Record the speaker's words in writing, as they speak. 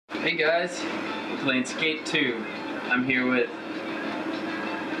Hey guys, playing Skate 2. I'm here with.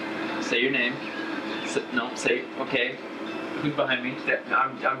 Say your name. Say. Okay. Who's behind me?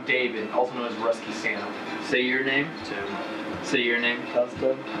 I'm David, also known as Rusky Santa. Say your name. Tim. Say your name.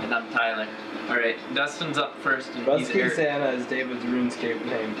 Dustin. And I'm Tyler. Alright, Dustin's up first. And Rusky Santa is David's RuneScape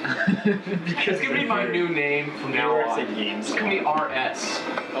name. Because it's gonna be my new name from now on. It's gonna be RS.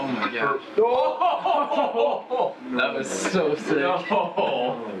 Oh my god. Oh! That was so sick. No.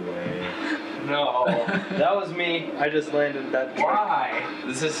 No way. No. That was me. I just landed that trick. Why?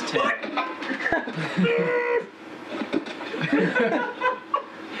 This is Tim.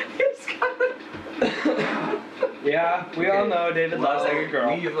 It's kinda... Yeah, we all know David laughs like a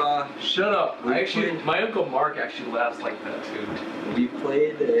girl. We've Shut up. My Uncle Mark actually laughs like that too. we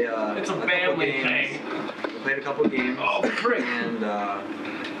played a It's a couple family games. thing. We played a couple games. Oh, frick. And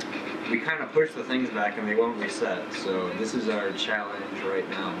we kind of pushed the things back and they won't reset. So this is our challenge right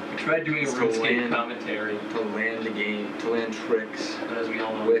now. We tried doing a It's to RuneScape land- commentary, To land the game, to land tricks but as we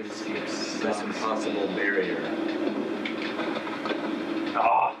all know, with RuneScape this sucks. impossible barrier.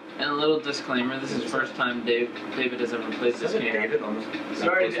 Ah. And a little disclaimer, this is the first time David has ever played this game. David almost.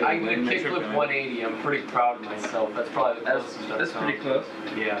 Sorry, I landed that trick kickflip right. 180. I'm pretty proud of myself. That's probably the closest I've That's come. pretty close.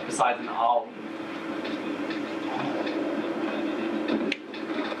 Yeah, besides an ollie.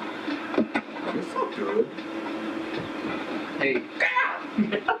 You felt good. Hey,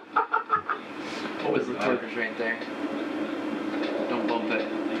 What was the that? torquer's right there. Don't bump it,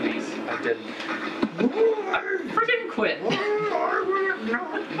 please. I didn't. Freaking quit.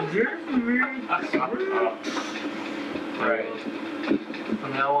 Right.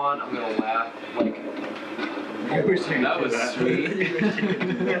 From now on, I'm gonna laugh like. That was sweet.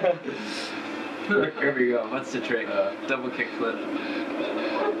 Here we go. What's the trick? Double kick flip.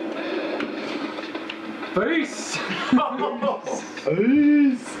 Face! You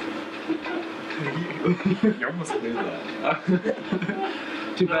almost knew that.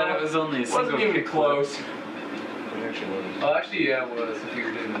 Too bad it was only a single Wasn't even kick close. It actually wasn't. Well, actually, yeah, it was. If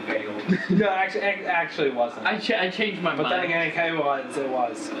you didn't fail. No, actually it wasn't. I changed my But then mind. again, it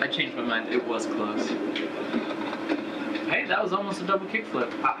was. I changed my mind. It was close. Hey, that was almost a double kick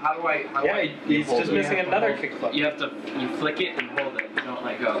flip. How do I? Yeah, he's hold just it? missing You have to another hold- kickflip. You have to flick it and hold it. Don't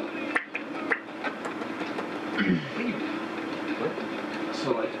let go.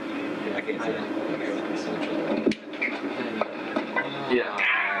 So like. Yeah, I can't say that. Yeah.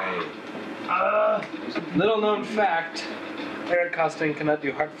 Little known fact, Eric Costin cannot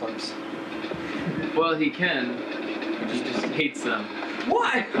do heart flips. Well, he can. He just hates them.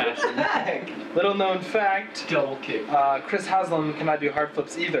 What? What Passion. the heck? Little known fact, Double kick. Chris Haslam cannot do heart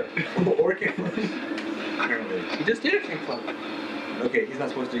flips either. Or kickflips. Apparently. He just did a kickflip. Okay, he's not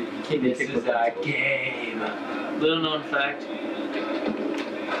supposed to. He can't be This kickflip. is a game. Little known fact.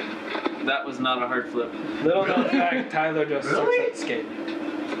 That was not a hard flip. Little known fact, Tyler just Really? sucks at skate.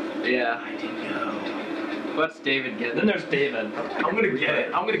 Yeah, I didn't know. What's David Then getting? there's David. I'm gonna get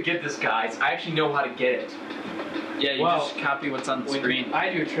it. I'm gonna get this, guys. I actually know how to get it. Yeah, you Well, just copy what's on the When screen.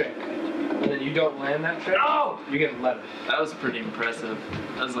 I do a trick, and then you don't land that trick, No! you get a letter. That was pretty impressive.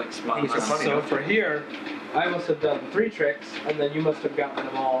 That was like spot He's so on. funny. So for here, I must have done 3 tricks, and then you must have gotten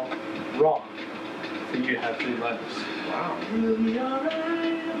them all wrong. For you to have 3 letters. Wow.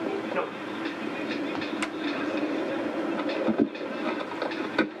 No.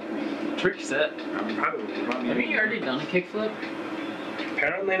 Trick set. I'm probably. Have you already done a kickflip?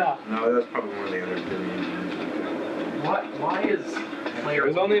 Apparently not. No, that's probably one of the other billion games. What? Why is player? It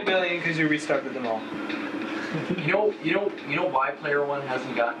was only a billion because you restarted them all. You know why player 1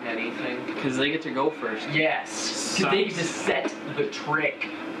 hasn't gotten anything? Because they get to go first. Yes. Because they just set the trick.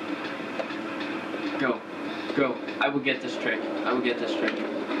 Go. Go. I will get this trick. I will get this trick.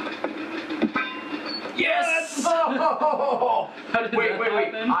 Yes! How did Wait. that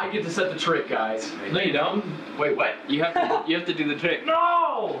happen? I get to set the trick, guys. No, you don't. Wait, what? You have to do the trick.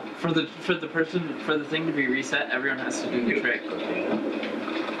 No! For the thing to be reset, everyone has to do the trick.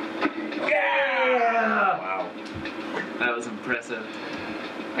 Yeah! Wow. That was impressive.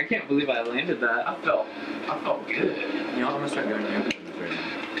 I can't believe I landed that. I felt good. You know, I'm gonna start doing yoga right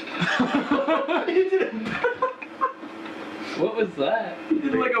now. You did it. What was that? You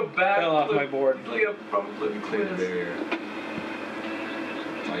did like a back Fell off flip. my board. You did like a front flip. You Clear clear the this. barrier.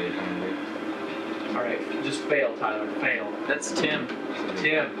 Oh, you're coming late. All right, just fail, Tyler. Fail. That's Tim.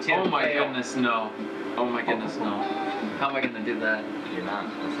 Tim. Oh my fail. goodness, no. Oh my goodness, no. How am I gonna do that? You're not.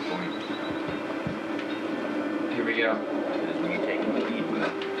 That's the point. Here we go. That's when you're taking the lead,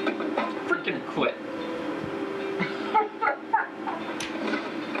 but Freaking quit.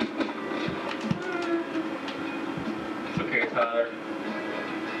 It's okay, Tyler.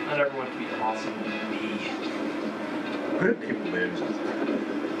 Not everyone can be awesome. Where do people live?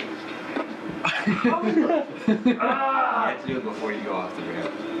 You have to do it before you go off the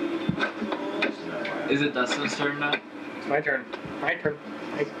ramp. Is it Dustin's turn now? It's my turn. My turn.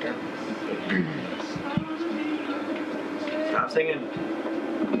 My turn. Stop singing.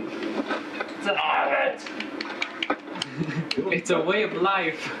 It's an habit. It's a way of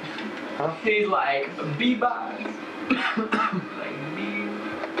life. Huh? He's like B-box. Like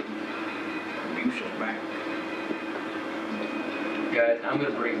Music's back. guys, I'm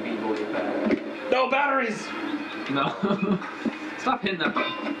gonna bring B-boy back. No batteries! No. Stop hitting that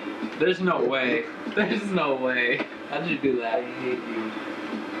button. There's no way. There's no way. How did you do that? I hate you.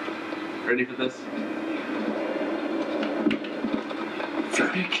 Ready for this?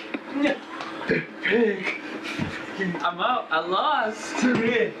 Frick. Pig! I'm out. I lost.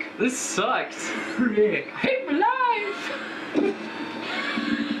 Frick! This sucked. Frick! I hate my life.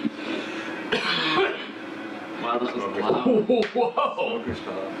 Wow, that was loud. Whoa! Smoker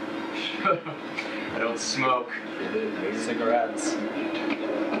stop. I don't smoke. Cigarettes.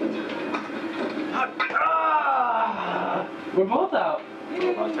 Ah! We're both out.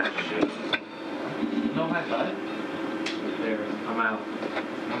 Shit. No high five. There, I'm out.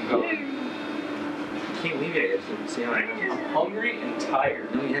 I'm going. Can't leave yet. You have to see how it I'm ends. hungry and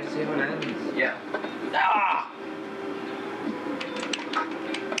tired. No, you have to see how it ends. Yeah. Ah!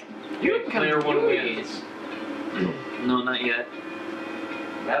 You player one do wins. No, not yet.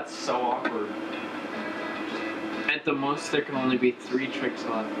 That's so awkward. At the most, there can only be 3 tricks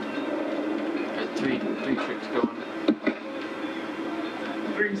left. Or three tricks going.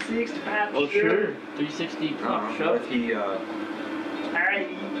 360 patch. Well, sure. 360 pop What shove. if he,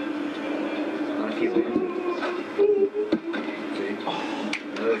 Hey. what if he loses? See?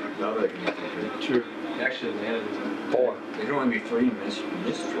 Now that can be 3. True. He actually landed his 4. There can only be 3 missed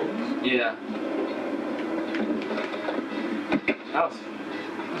rolls. Yeah. That was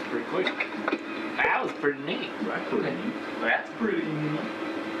pretty quick. That was pretty neat. Right, cool. That's pretty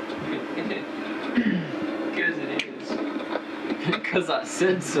neat. Because it is. Because I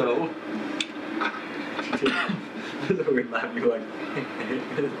said so. We're laughing like.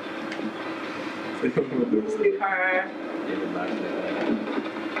 David laughed like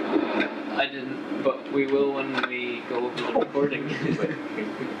that. I didn't, but we will when we go over the recording. He's like.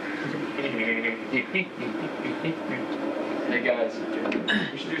 Hey guys,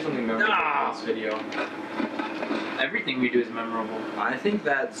 we should do something memorable in this video. Everything we do is memorable. I think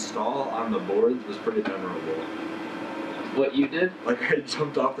that stall on the boards was pretty memorable. What you did? Like I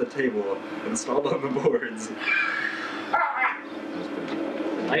jumped off the table and stalled on the boards.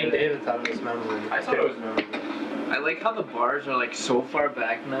 I think David thought it was memorable. I thought it was memorable. I like how the bars are like so far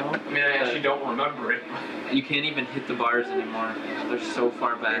back now. I mean, I actually don't remember it. You can't even hit the bars anymore. They're so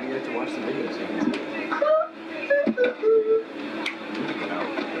far back. You have to watch the video so you can see it.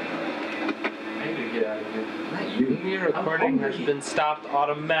 I need to get out of here. Not you. Your recording has been stopped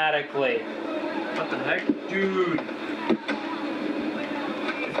automatically. What the heck? Dude!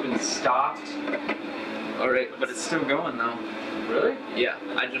 It's been stopped. Alright, but it's still going though. Really? Yeah,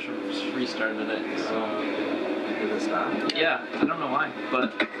 I just restarted it. So. Did it stop? Yeah, I don't know why,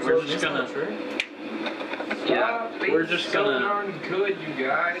 but we're just gonna. Yeah, we're just so gonna. darn good, you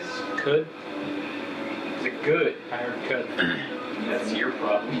guys. Could? Is it good? I heard could. That's your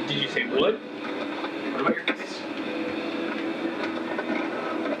problem. Did you say would? What about your face?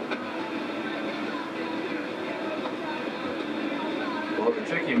 Well, the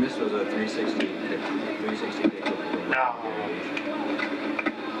trick you missed was a 360 kick. 360 kick. No.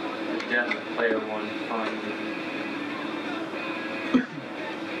 Yeah, player one. Fine.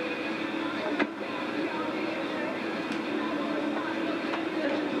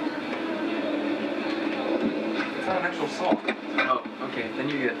 It's not an actual song. Oh, okay, then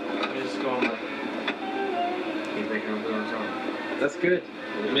you're good. I'm just going like. He's making up their own song. That's good.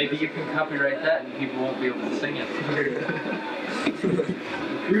 Maybe you can copyright that and people won't be able to sing it.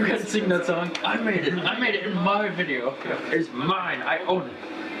 You gotta sing that song. I made it. I made it in my video. It's mine. I own it.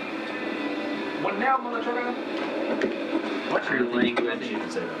 What now, motherfucker? What's your I think you language?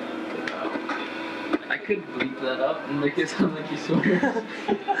 should say that. I could bleep that up and make it sound like you swear.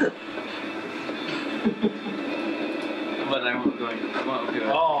 But I won't do it.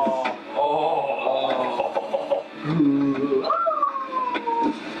 Oh.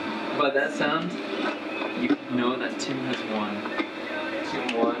 By that sound, you know that Tim has won. Team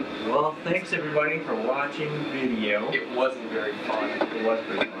one. Well, thanks everybody for watching the video. It wasn't very fun. It was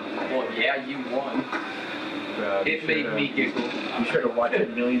pretty fun. Well, yeah, you won. It made me giggle. Be sure to watch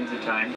it millions of times.